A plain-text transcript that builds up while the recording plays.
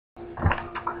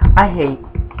I hate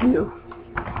you.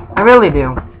 I really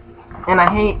do. And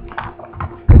I hate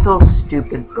this little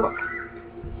stupid book.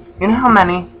 You know how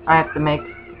many I have to make?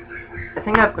 I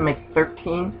think I have to make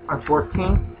 13 or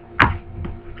 14.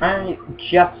 I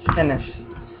just finished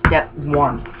step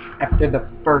 1 after the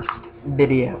first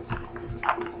video.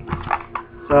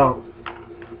 So,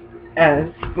 as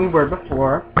we were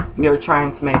before, we were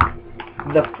trying to make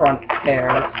the front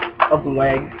pairs of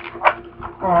legs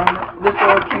on this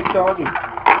little cute doggy.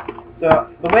 So,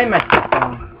 the way my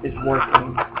system is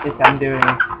working is I'm doing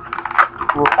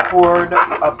record,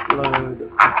 upload,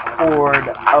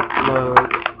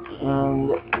 and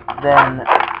then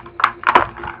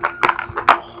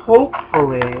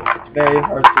hopefully, it's very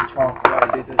hard to talk while I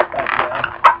do this, by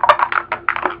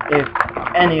the way. If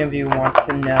any of you want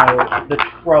to know the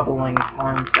troubling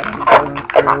times that I'm going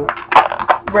through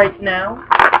right now,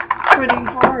 it's pretty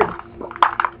hard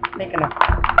making a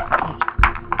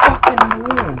fucking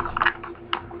balloons.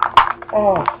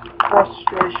 Oh,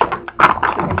 frustration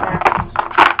to the max.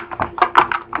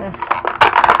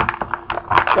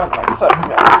 Shut myself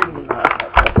down reading that.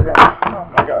 Oh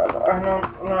my god, I don't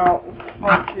know.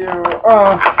 Fuck you.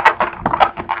 Oh.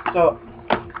 So,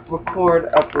 record,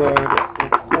 upload,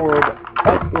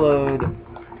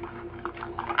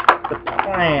 the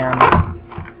plan.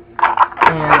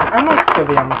 And I might still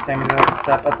be on the same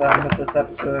step at the end of this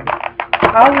episode.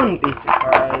 I wouldn't be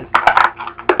surprised.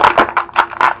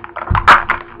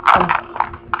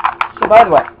 So by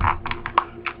the way,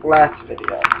 last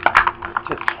video,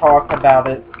 to talk about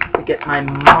it, to get my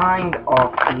mind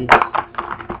off these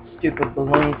stupid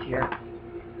balloons here.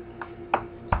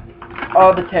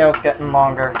 Oh, the tail's getting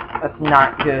longer. That's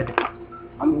not good.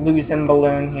 I'm losing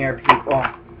balloon here, people.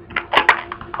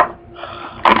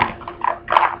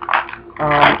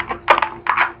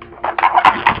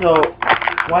 So,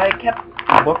 why I kept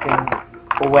looking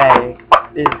away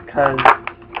is because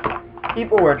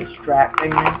people were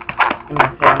distracting me in my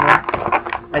family.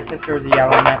 My sister was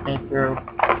yelling at me through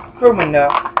her window.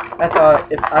 I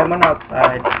thought if I went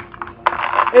outside,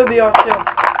 it would be all chill.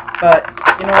 But,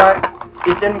 you know what?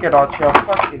 It didn't get all chill.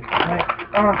 Fuck you.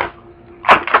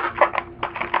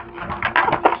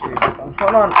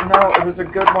 Hold on. No, it was a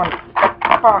good one.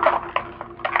 Fuck.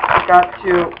 I got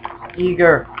too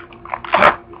eager.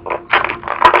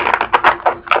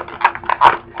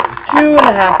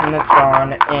 2.5 minutes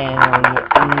gone,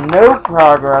 and no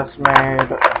progress made,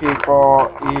 people.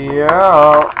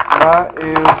 Yeah, that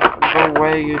is the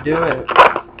way you do it.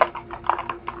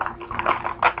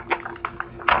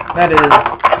 That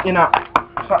is, you know,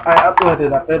 so I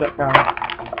uploaded a bit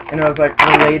and it was like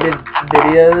related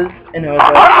videos, and it was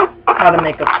like how to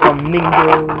make a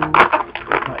flamingo.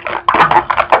 Like,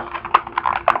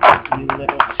 you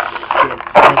little shit,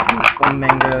 making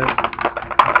flamingos.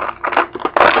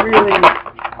 Really,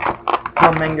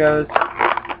 flamingos.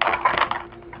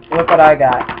 Look what I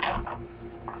got.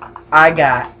 I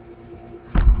got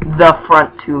the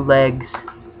front 2 legs.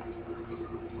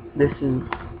 This is,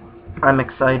 I'm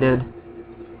excited.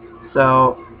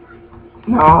 So,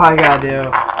 all I gotta do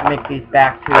is make these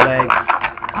back 2 legs,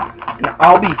 and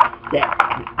I'll be set.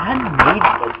 I made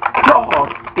the dog,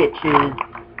 bitches.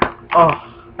 Oh,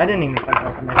 I didn't even think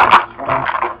I could make this.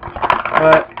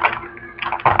 But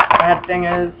bad thing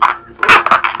is,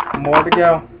 more to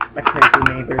go. My crazy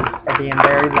neighbors are being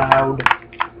very loud.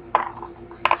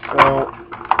 So,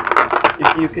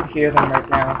 if you could hear them right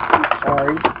now, I'm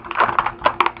sorry.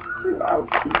 They're loud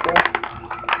people.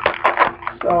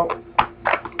 So,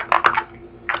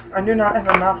 I do not have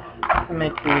enough to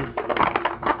make these.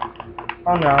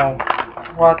 Oh no.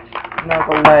 What? No,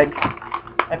 the legs. I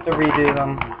have to redo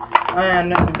them.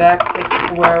 And back to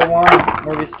square one,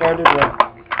 where we started with.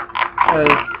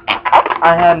 Because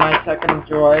I had my second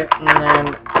joy, and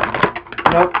then,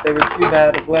 nope, they were too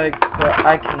bad of legs, so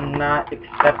I cannot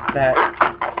accept that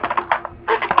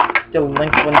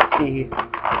delinquency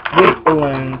with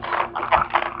balloons.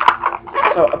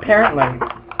 So apparently,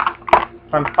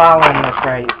 if I'm following this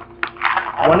right,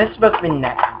 one is supposed to be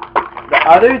neck. The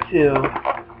other 2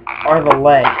 are the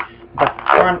legs, the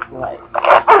front legs.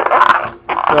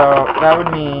 So that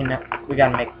would mean we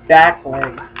gotta make back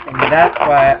legs, and that's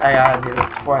why I gotta do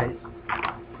this twice.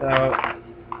 So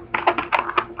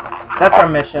that's our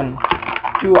mission.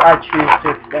 Do I choose to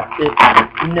accept it?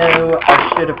 No,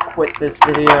 I should have quit this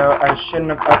video. I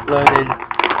shouldn't have uploaded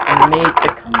and made the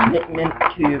commitment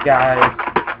to you guys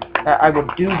that I will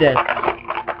do this.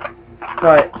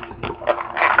 But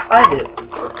I did.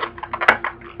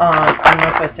 I don't know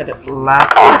if I said it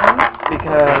last time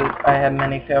because I had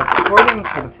many failed recordings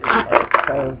for the first day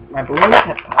because my balloon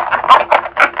kept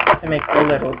popping to make the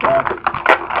little dog.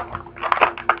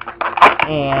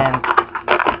 and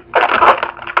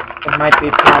it might be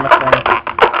promising.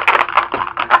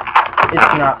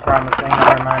 It's not promising,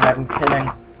 never mind, I'm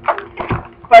kidding.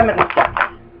 5 minutes left.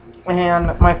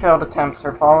 And my failed attempts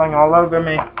are falling all over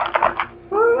me.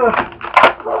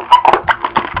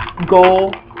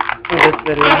 Goal for this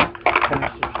video,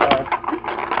 finish this dog.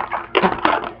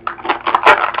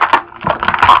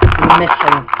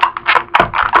 Mission.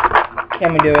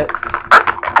 Can we do it?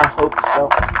 I hope so.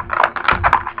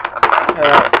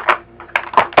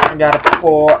 I gotta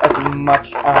pull as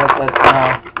much out of this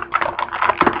now.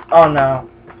 Oh no.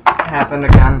 It happened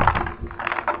again.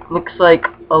 Looks like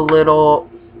a little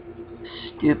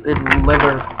stupid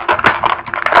liver.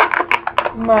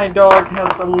 My dog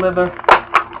has a liver.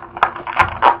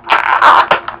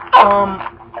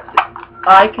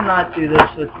 I cannot do this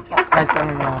with my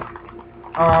 21.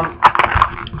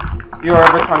 You're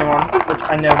over 21, which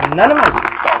I know none of my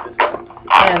subscribers are.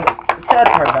 And the sad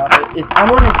part about it is I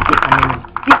want to keep my name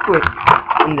secret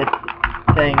in this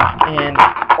thing, and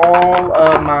all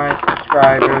of my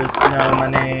subscribers know my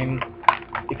name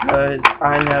because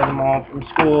I know them all from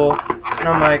school. And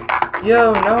I'm like,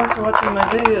 yo, no one's watching my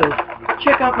videos.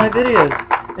 Check out my videos.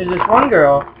 There's this one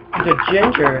girl who's a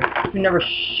ginger who never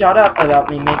shut up about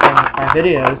me making my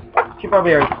videos. She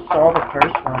probably already saw the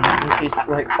first one, and she's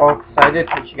like all excited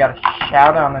because she got a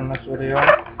shout out in this video.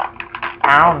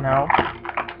 I don't know.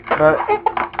 But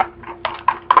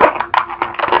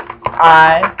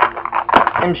I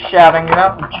am shouting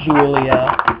out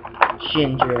Julia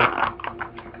Ginger.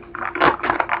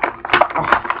 Oh,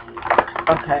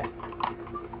 okay.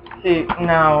 See,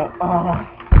 now,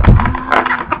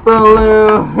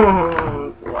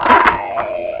 balloons. I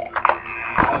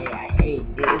hate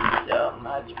this so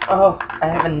much. Oh, I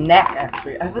have a neck,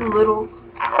 actually. I have a little,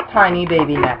 tiny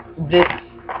baby neck. This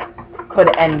could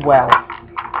end well.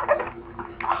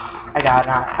 I got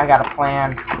a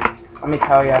plan. Let me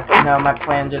tell you. No, my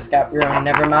plan just got ruined.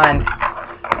 Never mind. I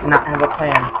do not have a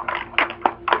plan.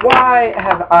 Why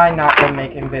have I not been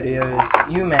making videos,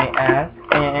 you may ask,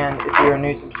 and if you're a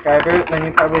new subscriber, then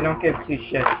you probably don't give two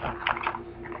shits.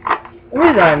 The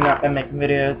reason I have not been making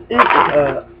videos is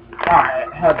because I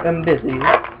have been busy.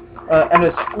 And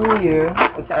the school year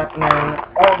was happening,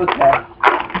 all the tests.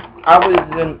 I was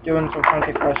doing some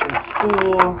funky question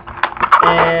school,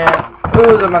 and there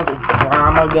was a bunch of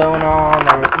drama going on.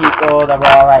 There were people that were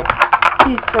all like,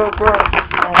 he's so gross,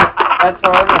 and that's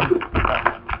all I did.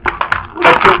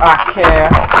 But do I care?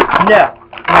 No.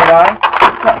 You know why?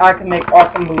 I can make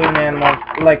awesome balloon animals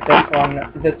like this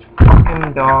one. This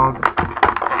fucking dog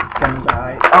can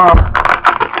die.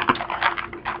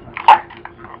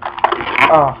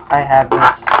 Oh, I have this.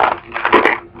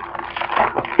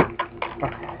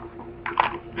 Okay.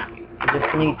 I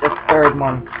just need the third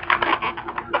one.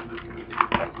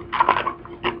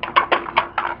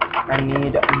 I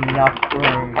need enough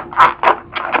room.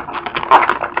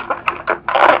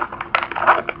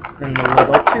 And the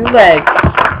little two legs.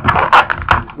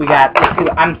 We got the two.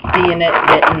 I'm seeing it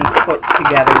getting put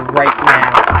together right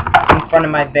now in front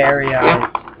of my very eyes.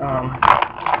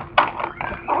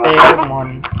 Third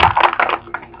one.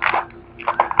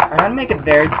 I gotta make it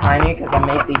very tiny because I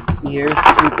made these ears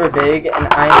super big, and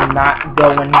I am not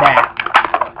going back.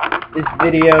 This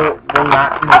video will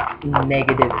not make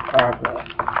negative progress.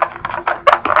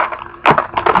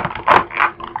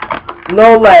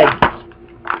 Low legs.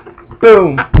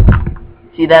 Boom.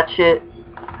 See that shit?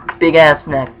 Big ass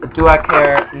neck. But do I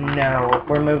care? No.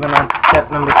 We're moving on to step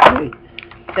number 3.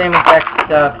 Same exact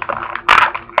stuff.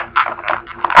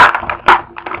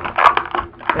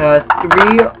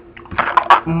 3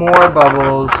 more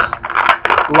bubbles.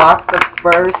 Lock the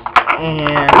first,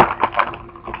 and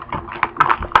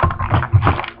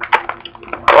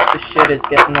this shit is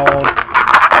getting old.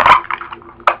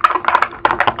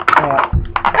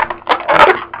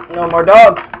 No more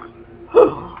dogs.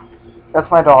 That's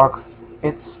my dog.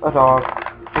 It's a dog.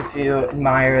 If you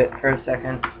admire it for a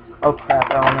second. Oh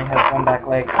crap, I only have one back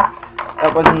leg.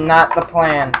 That was not the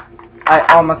plan. I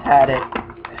almost had it.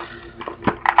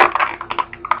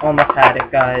 Almost had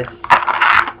it, guys.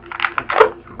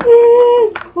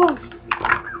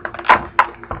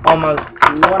 Almost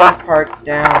one part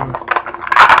down.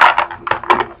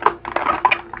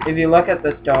 If you look at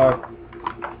this dog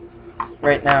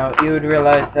right now, you would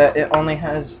realize that it only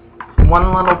has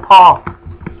one little paw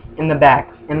in the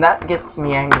back, and that gets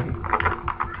me angry.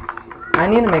 I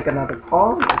need to make another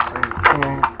paw.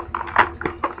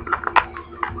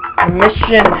 The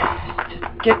mission is to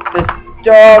get this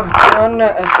dog done,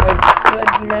 as I've said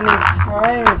many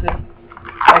times, and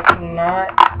I cannot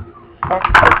fuck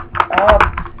this up.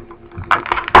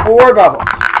 4 bubbles.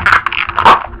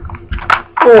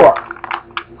 4.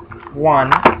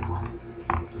 1, 2.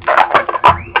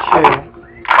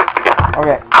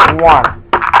 Okay, 1.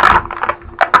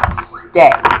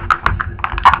 Stay.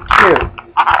 2,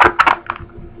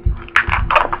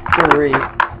 3,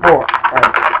 4.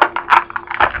 Right.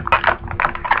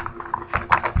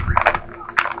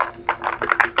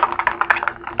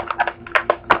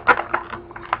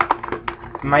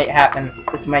 Might happen.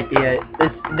 This might be it.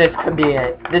 This could be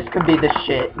it. This could be the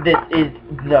shit. This is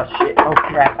the shit. Oh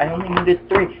crap! I only needed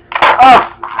 3. Oh!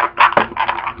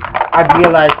 I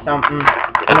realized something.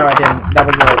 No, I didn't. That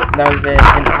was it. That was it.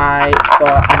 And I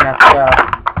thought I messed up.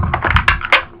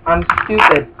 I'm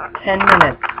stupid. 10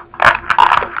 minutes.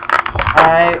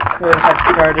 I could have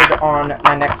started on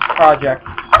my next project.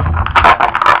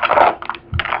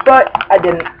 But I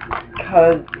didn't.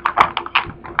 Because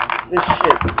this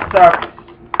shit sucks.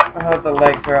 Oh, the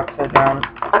legs are upside down.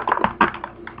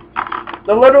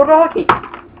 The little doggy.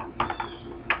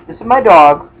 This is my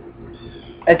dog.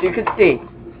 As you can see,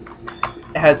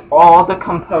 it has all the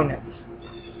components.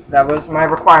 That was my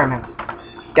requirement.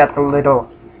 Got the little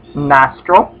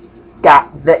nostril,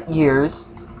 got the ears,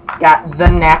 got the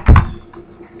neck,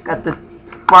 got the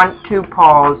front 2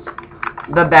 paws,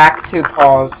 the back 2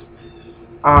 paws.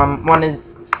 One is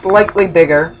slightly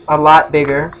bigger, a lot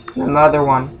bigger than the other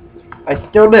one. I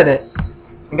still did it.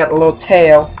 I got a little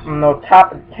tail on the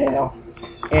top of the tail.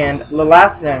 And the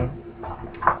last thing,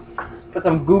 put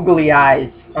some googly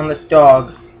eyes on this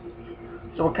dog.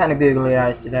 So what kind of googly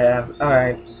eyes did I have?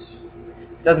 Alright.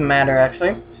 Doesn't matter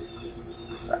actually.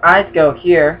 The eyes go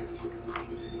here.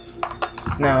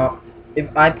 Now, if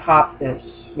I pop this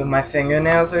with my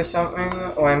fingernails or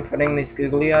something, or I'm putting these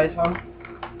googly eyes on,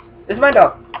 this is my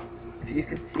dog. If you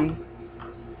could see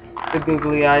the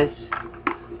googly eyes.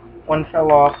 One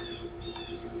fell off.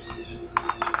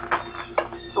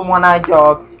 The one-eyed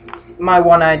dog. My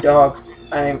one-eyed dog.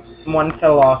 One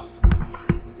fell off.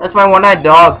 That's my one-eyed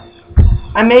dog.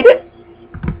 I made it!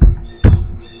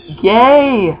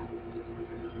 Yay!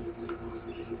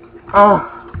 Oh,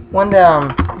 one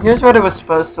down. Here's what it was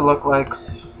supposed to look like.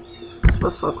 It's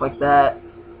supposed to look like that.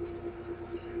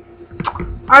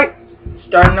 Alright,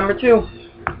 starting number 2.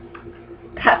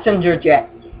 Passenger jet.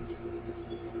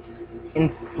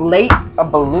 Inflate a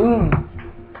balloon.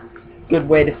 Good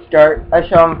way to start. I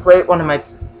shall inflate one of my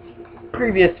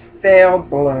previous failed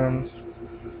balloons.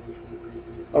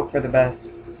 Hope for the best.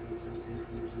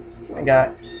 I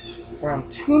got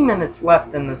around 2 minutes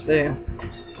left in this video.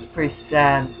 It's pretty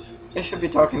sad. I should be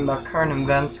talking about current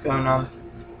events going on.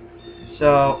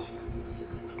 So,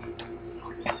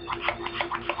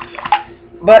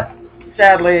 but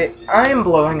sadly, I am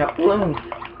blowing up balloons.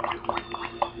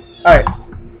 Alright.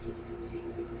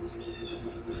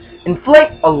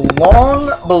 Inflate a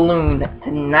long balloon to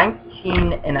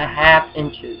 19.5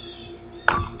 inches.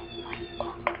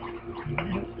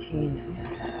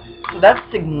 19.5. So that's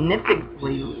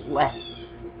significantly less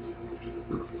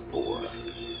than before.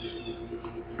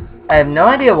 I have no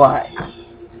idea why.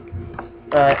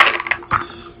 But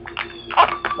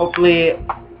hopefully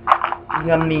it's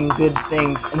gonna mean good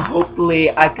things, and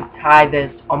hopefully I could tie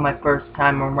this on my first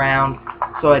time around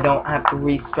so I don't have to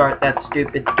restart that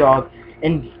stupid dog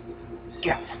and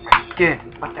get dude,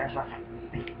 but there's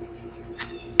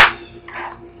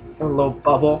a little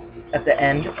bubble at the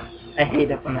end. I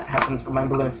hate it when that happens with my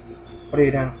balloon. What are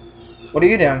you doing? What are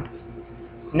you doing?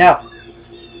 No.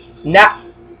 No.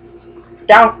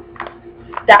 Don't.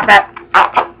 Stop it.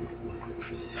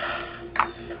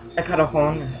 I cut a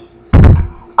hole in it.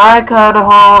 I cut a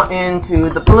hole into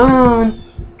the balloon.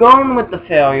 Going with the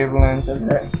failure balloons over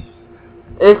there.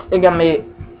 It's gonna be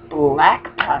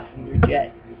black passenger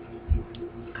jet.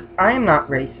 I am not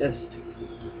racist.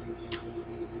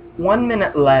 1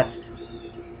 minute left.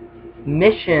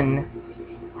 Mission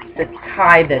to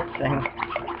tie this thing.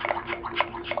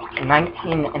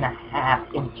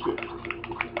 19.5 inches.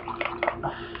 I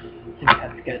think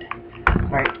that's good.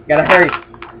 Alright, gotta hurry.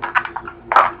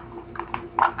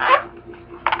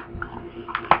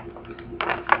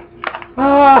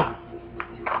 Ah.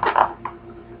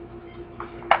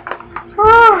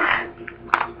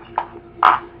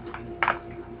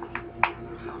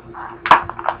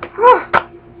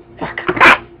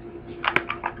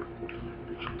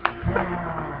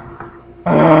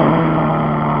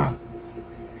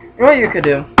 You know what you could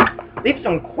do? Leave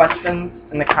some questions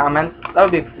in the comments. That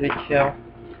would be pretty chill.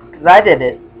 Because I did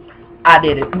it. I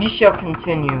did it. We shall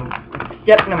continue with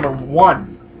step number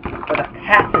 1 for the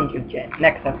passenger jet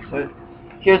next episode.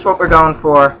 Here's what we're going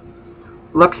for.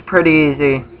 Looks pretty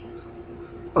easy.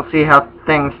 We'll see how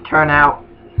things turn out.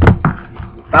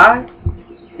 Bye.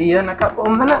 See you in a couple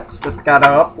of minutes. Just gotta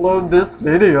upload this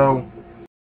video.